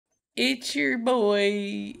It's your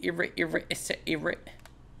boy.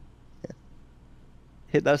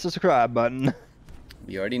 Hit that subscribe button.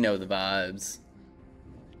 You already know the vibes.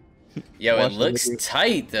 Yo, Watch it looks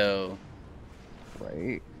tight though.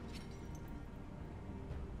 Right.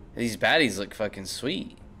 These baddies look fucking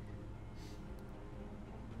sweet.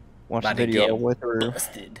 Watch the video all the way through.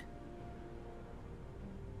 Busted.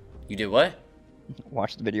 You did what?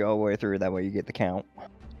 Watch the video all the way through. That way you get the count.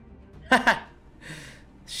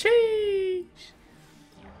 Sheesh.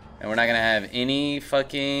 And we're not gonna have any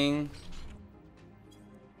fucking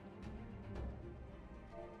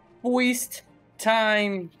waste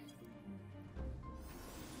time.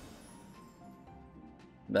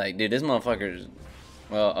 Like, dude, this motherfucker's...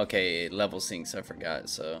 Well, okay, it level syncs, I forgot,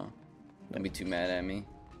 so... Don't be too mad at me.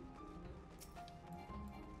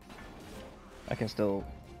 I can still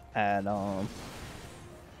add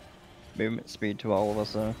movement speed to all of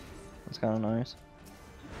us, though. That's kind of nice.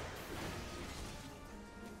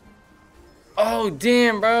 Oh,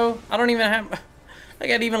 damn, bro. I don't even have... I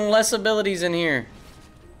got even less abilities in here.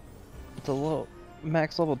 It's a low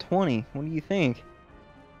max level 20. What do you think?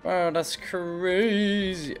 Bro, that's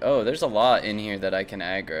crazy. Oh, there's a lot in here that I can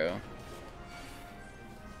aggro.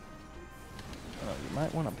 You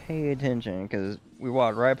might want to pay attention, because we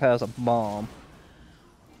walked right past a bomb.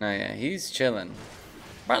 Oh, yeah, he's chilling.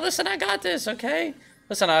 Bro, listen, I got this, okay?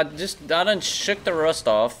 Listen, I done shook the rust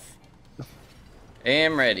off.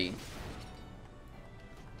 Am ready.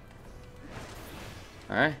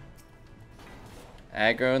 Alright.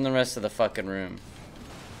 Aggro in the rest of the fucking room.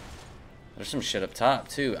 There's some shit up top,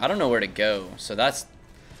 too. I don't know where to go, so that's...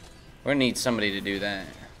 We're gonna need somebody to do that.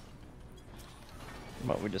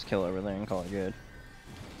 But we just kill everything and call it good.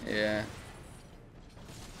 Yeah.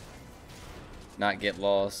 Not get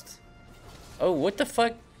lost. Oh, what the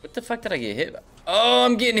fuck? What the fuck did I get hit by? Oh,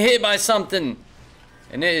 I'm getting hit by something!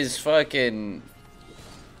 And it is fucking...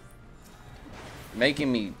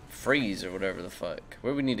 making me freeze or whatever the fuck.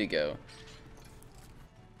 Where we need to go?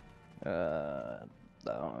 I don't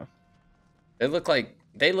know. They look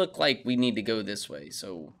like we need to go this way,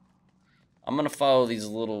 so I'm gonna follow these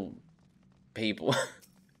little people.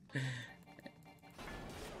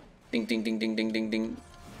 Ding ding ding ding ding ding ding.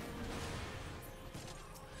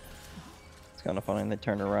 It's kind of funny they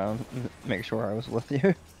turned around and make sure I was with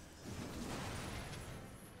you.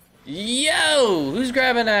 Yo! Who's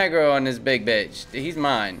grabbing aggro on this big bitch? He's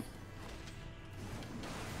mine.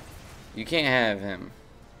 You can't have him.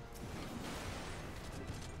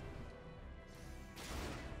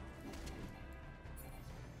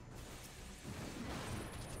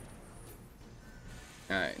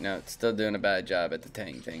 Alright, no, it's still doing a bad job at the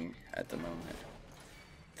tank thing at the moment.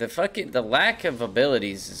 The lack of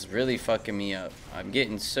abilities is really fucking me up. I'm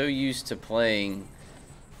getting so used to playing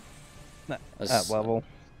At level.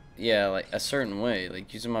 Yeah, like a certain way,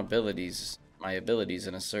 like using my abilities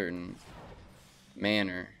in a certain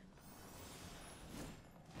manner.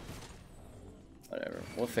 Whatever,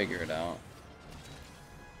 we'll figure it out.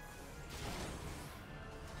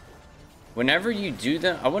 Whenever you do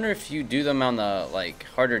them, I wonder if you do them on the like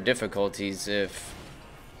harder difficulties, if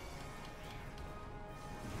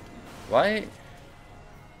why?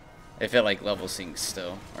 If it like level syncs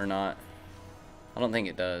still or not. I don't think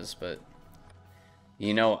it does, but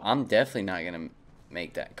you know, I'm definitely not gonna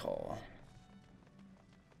make that call.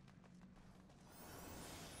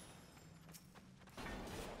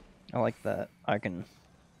 I like that I can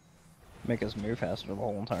make us move faster the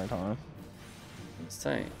whole entire time. It's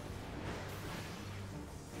tight.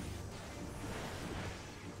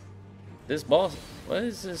 This boss, what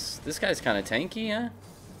is this? This guy's kind of tanky, huh?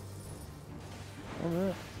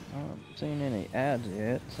 Well, I haven't seen any ads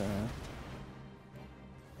yet, so...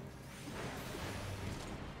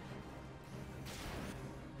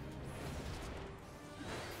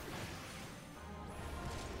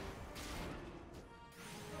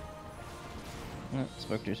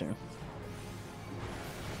 Spoke too soon.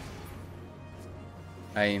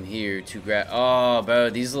 I am here to grab. Oh, bro,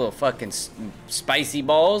 these little fucking spicy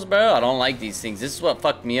balls, bro. I don't like these things. This is what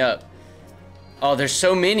fucked me up. Oh, there's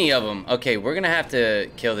so many of them. Okay, we're gonna have to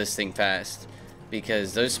kill this thing fast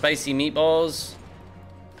because those spicy meatballs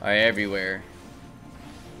are everywhere.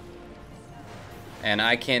 And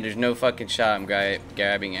I can't. There's no fucking shot I'm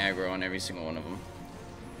grabbing aggro on every single one of them.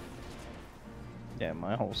 Yeah,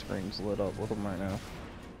 my whole screen's lit up with them right now.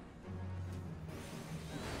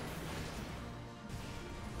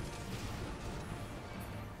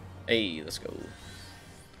 Hey, let's go.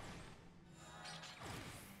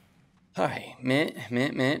 Hi, mint.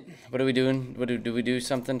 What are we doing? Do we do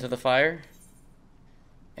something to the fire?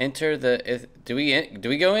 Enter the. Do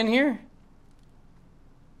we go in here?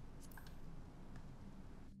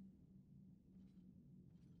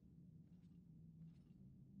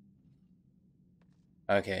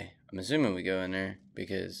 Okay, I'm assuming we go in there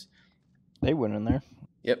because... They went in there.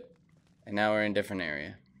 Yep. And now we're in a different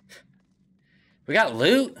area. We got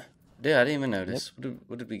loot? Dude, I didn't even notice. Yep.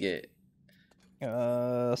 What did we get?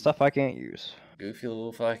 Stuff I can't use. Goofy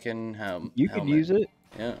little fucking helmet. You could use it.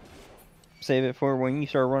 Yeah. Save it for when you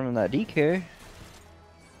start running that DK.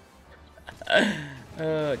 Dude,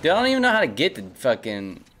 I don't even know how to get the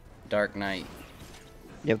fucking Dark Knight.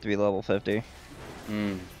 You have to be level 50.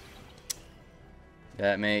 Hmm.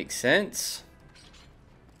 That makes sense.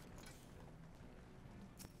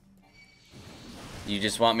 You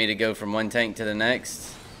just want me to go from one tank to the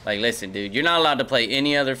next? Like, listen, dude, you're not allowed to play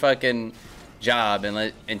any other fucking job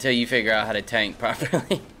until you figure out how to tank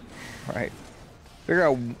properly. Right. Figure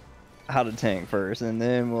out how to tank first, and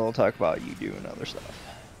then we'll talk about you doing other stuff.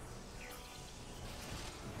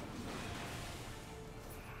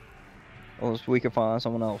 Unless we can find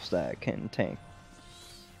someone else that can tank.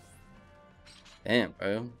 Damn,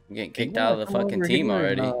 bro. I'm getting kicked out of the fucking team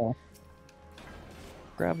already.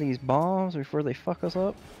 Grab these bombs before they fuck us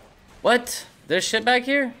up. What? There's shit back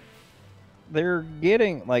here? They're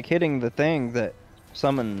getting, like, hitting the thing that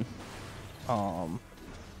summon, yeah.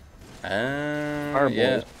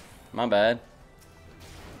 My bad.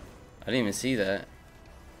 I didn't even see that.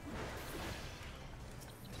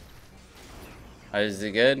 Is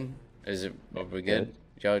it good? Are we good?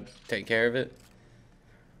 Y'all take care of it?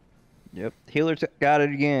 Yep. Healer got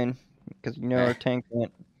it again. Because, you know, our tank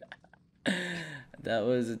went. That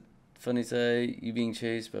was a funny sight. You being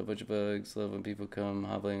chased by a bunch of bugs. Love when people come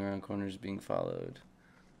hobbling around corners being followed.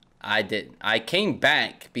 I came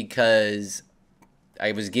back because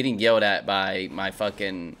I was getting yelled at by my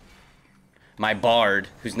bard,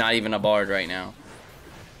 who's not even a bard right now.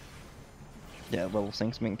 Yeah, level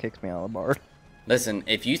sinks me and kicks me out of the bard. Listen,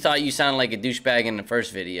 if you thought you sounded like a douchebag in the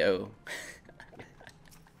first video,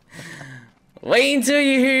 wait until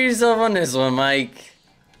you hear yourself on this one, Mike.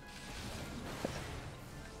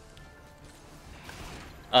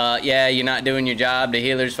 Yeah, you're not doing your job. The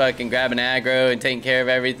healer's fucking grabbing aggro and taking care of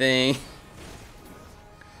everything.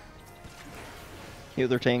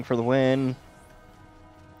 Healer tank for the win.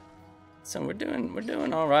 So we're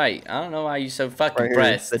doing all right. I don't know why you so fucking Right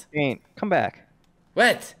pressed. the chain. Come back.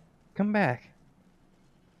 What? Come back.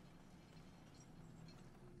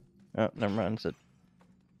 Oh, never mind.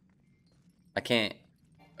 I can't.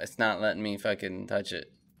 It's not letting me fucking touch it.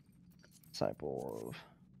 Disciple of.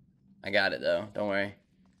 I got it though. Don't worry.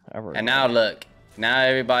 And And now look. Now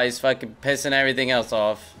everybody's fucking pissing everything else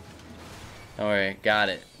off. Don't worry. Got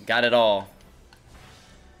it. Got it all.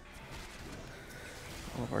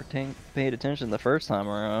 All of our tank paid attention the first time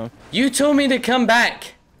around. You told me to come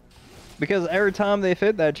back. Because every time they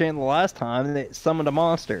fit that chain the last time, they summoned a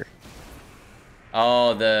monster.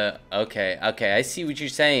 Oh, okay, I see what you're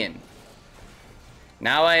saying.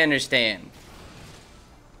 Now I understand.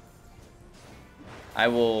 I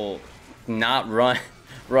will not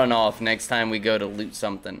run off next time we go to loot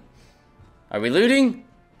something. Are we looting?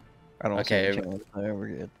 I don't see any chains. There, we're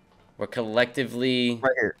good. We're collectively...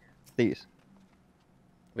 Right here. These.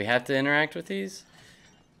 We have to interact with these?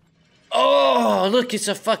 Oh, look, it's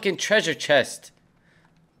a fucking treasure chest.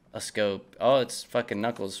 A scope. Oh, it's fucking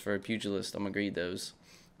knuckles for a pugilist. I'm gonna greed those.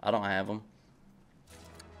 I don't have them.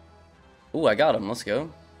 Ooh, I got them. Let's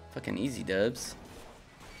go. Fucking easy dubs.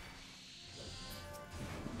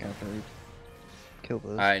 Kill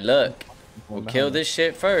this. Alright, look. We'll kill this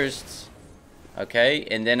shit first. Okay,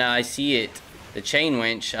 and then I see it. The chain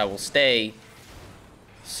winch, I will stay.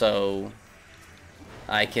 So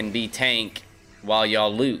I can be tank while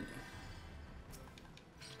y'all loot.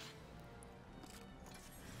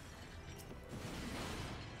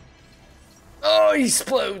 Oh, he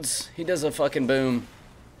explodes. He does a fucking boom.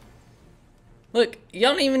 Look,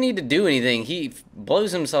 y'all don't even need to do anything. He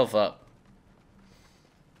blows himself up.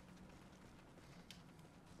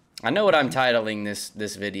 I know what I'm titling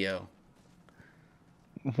this video.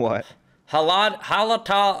 What? Hot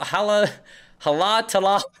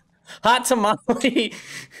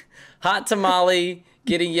tamale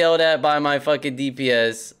getting yelled at by my fucking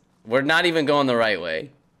DPS. We're not even going the right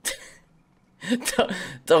way.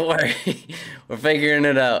 Don't worry. We're figuring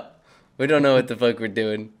it out. We don't know what the fuck we're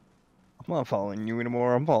doing. I'm not following you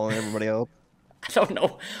anymore. I'm following everybody else. I don't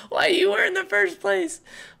know why you were in the first place.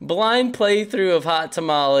 Blind playthrough of Hot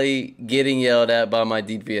Tamale getting yelled at by my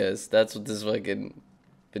DPS. That's what this fucking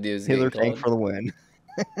video is getting called. Healer tank for the win.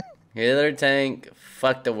 Healer tank,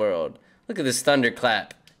 fuck the world. Look at this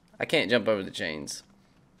thunderclap. I can't jump over the chains.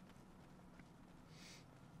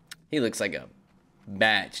 He looks like a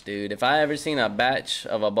batch, dude. If I ever seen a batch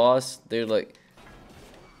of a boss, dude, like,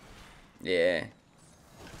 yeah,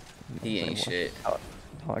 he ain't shit.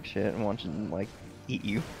 talk shit and want to, like, eat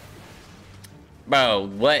you. Bro,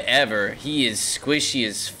 whatever. He is squishy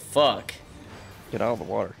as fuck. Get out of the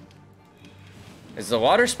water. Is the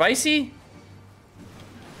water spicy?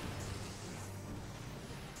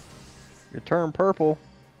 You turn purple.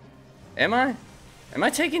 Am I? Am I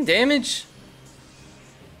taking damage?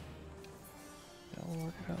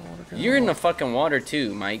 You're in the fucking water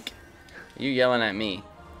too, Mike. You're yelling at me.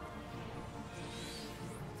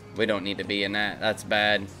 We don't need to be in that. That's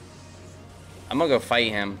bad. I'm gonna go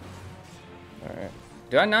fight him. Alright.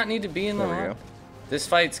 Do I not need to be in the water? This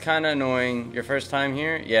fight's kind of annoying. Your first time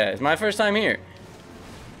here? Yeah, it's my first time here.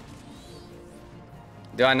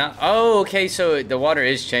 Do I not? Oh, okay, so the water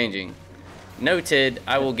is changing. Noted.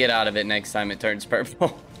 I will get out of it next time it turns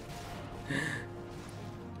purple.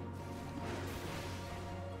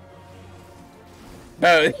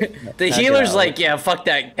 Bro, the healer's like, yeah, fuck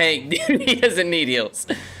that tank, dude. He doesn't need heals.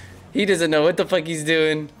 He doesn't know what the fuck he's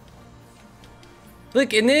doing.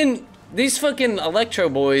 Look, and then these fucking electro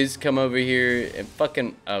boys come over here and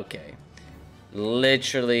fucking... Okay.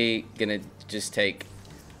 Literally gonna just take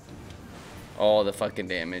all the fucking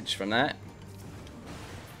damage from that.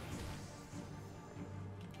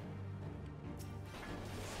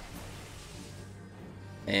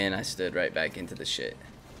 And I stood right back into the shit.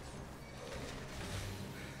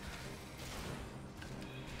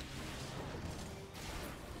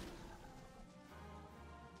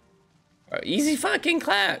 Easy fucking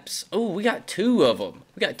claps. Oh, we got 2 of them.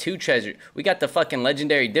 We got 2 treasure. We got the fucking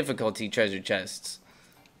legendary difficulty treasure chests.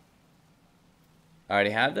 I already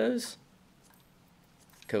have those?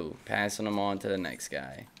 Cool. Passing them on to the next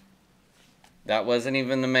guy. That wasn't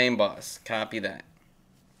even the main boss. Copy that.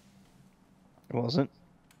 It wasn't?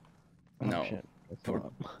 Oh, no. Shit.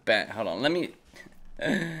 Hold on. Let me...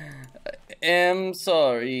 am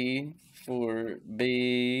sorry for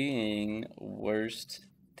being worst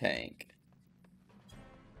tank.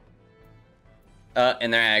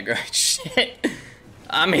 And they're aggro. Shit.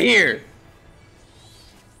 I'm here.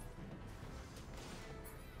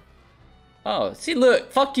 Oh, see,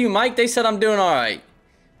 look. Fuck you, Mike. They said I'm doing alright.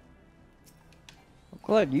 I'm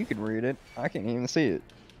glad you can read it. I can't even see it.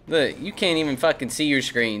 Look, you can't even fucking see your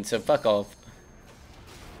screen, so fuck off.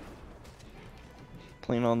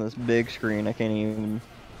 Playing on this big screen, I can't even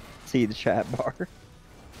see the chat bar.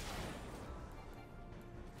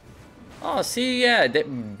 Oh, see, yeah,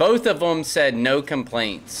 both of them said no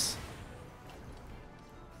complaints.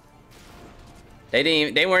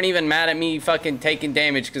 They weren't even mad at me fucking taking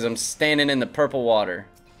damage because I'm standing in the purple water.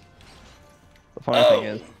 The funny thing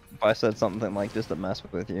is, if I said something like just to mess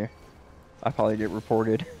with you, I'd probably get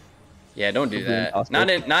reported. Yeah, don't do that.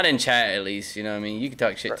 Not in chat, at least. You know what I mean? You can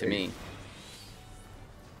talk shit to me.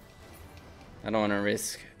 I don't want to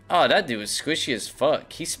risk. Oh, that dude was squishy as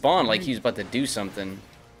fuck. He spawned like he was about to do something.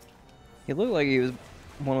 He looked like he was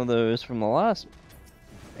one of those from the last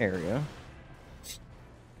area.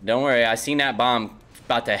 Don't worry, I seen that bomb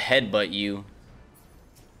about to headbutt you.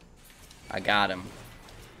 I got him.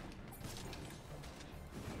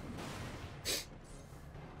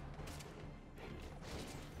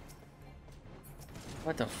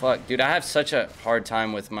 What the fuck? Dude, I have such a hard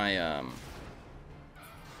time with my,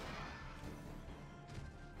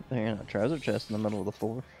 There's a treasure chest in the middle of the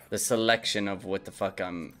floor. the selection of what the fuck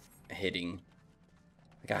I'm hitting.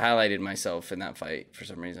 Like, I highlighted myself in that fight for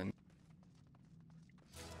some reason.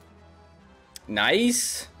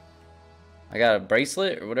 Nice. I got a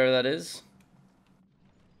bracelet or whatever that is.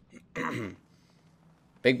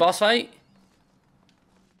 Big boss fight?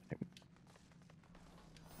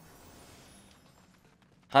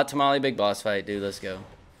 Hot tamale big boss fight, dude. Let's go.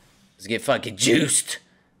 Let's get fucking juiced.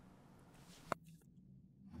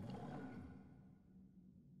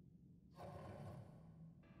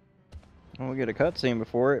 Well, we get a cutscene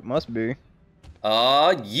before it. Must be.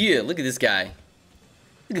 Oh yeah, look at this guy.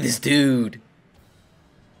 Look at this dude.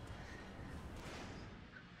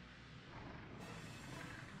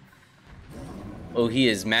 Oh, he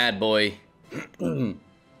is mad, boy.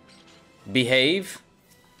 Behave.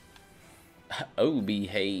 Oh,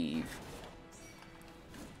 behave.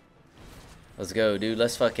 Let's go, dude.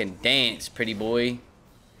 Let's fucking dance, pretty boy.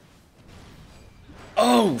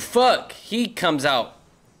 Oh, fuck. He comes out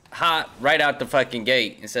hot right out the fucking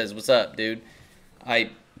gate and says, "What's up, dude? I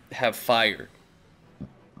have fire."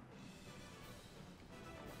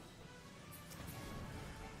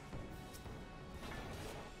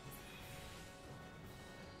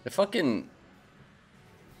 The fucking...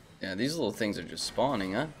 Yeah, these little things are just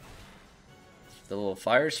spawning, huh? The little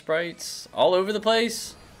fire sprites all over the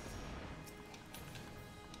place.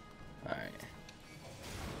 Alright.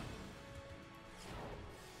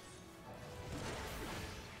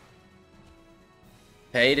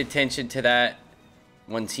 Paid attention to that.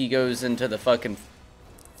 Once he goes into the fucking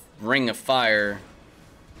ring of fire,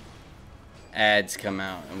 ads come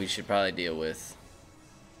out, and we should probably deal with.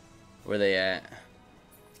 Where they at?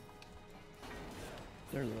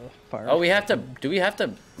 There's a fire. Oh, we have to. Do we have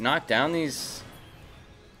to knock down these?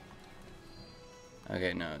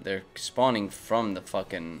 Okay, no, they're spawning from the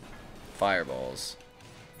fucking fireballs.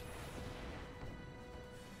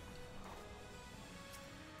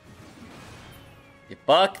 You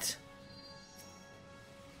fucked.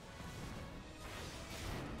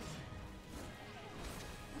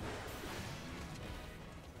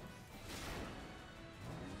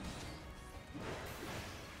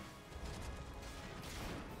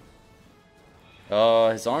 Oh,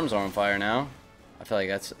 his arms are on fire now. I feel like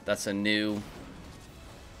that's a new.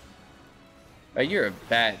 Oh, you're a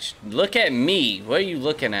batch. Look at me. What are you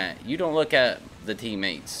looking at? You don't look at the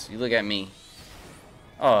teammates. You look at me.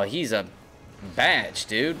 Oh, he's a batch,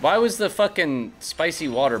 dude. Why was the fucking spicy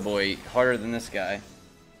water boy harder than this guy?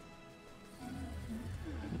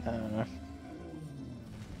 I don't know.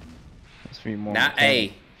 Must be more. Now,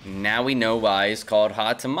 hey, now we know why it's called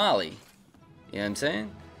hot tamale. You know what I'm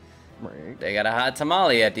saying? Right. They got a hot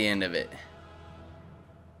tamale at the end of it.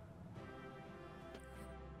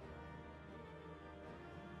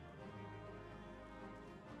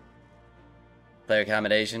 Player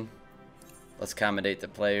accommodation. Let's accommodate the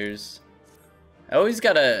players. I always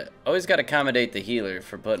gotta accommodate the healer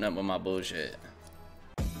for putting up with my bullshit.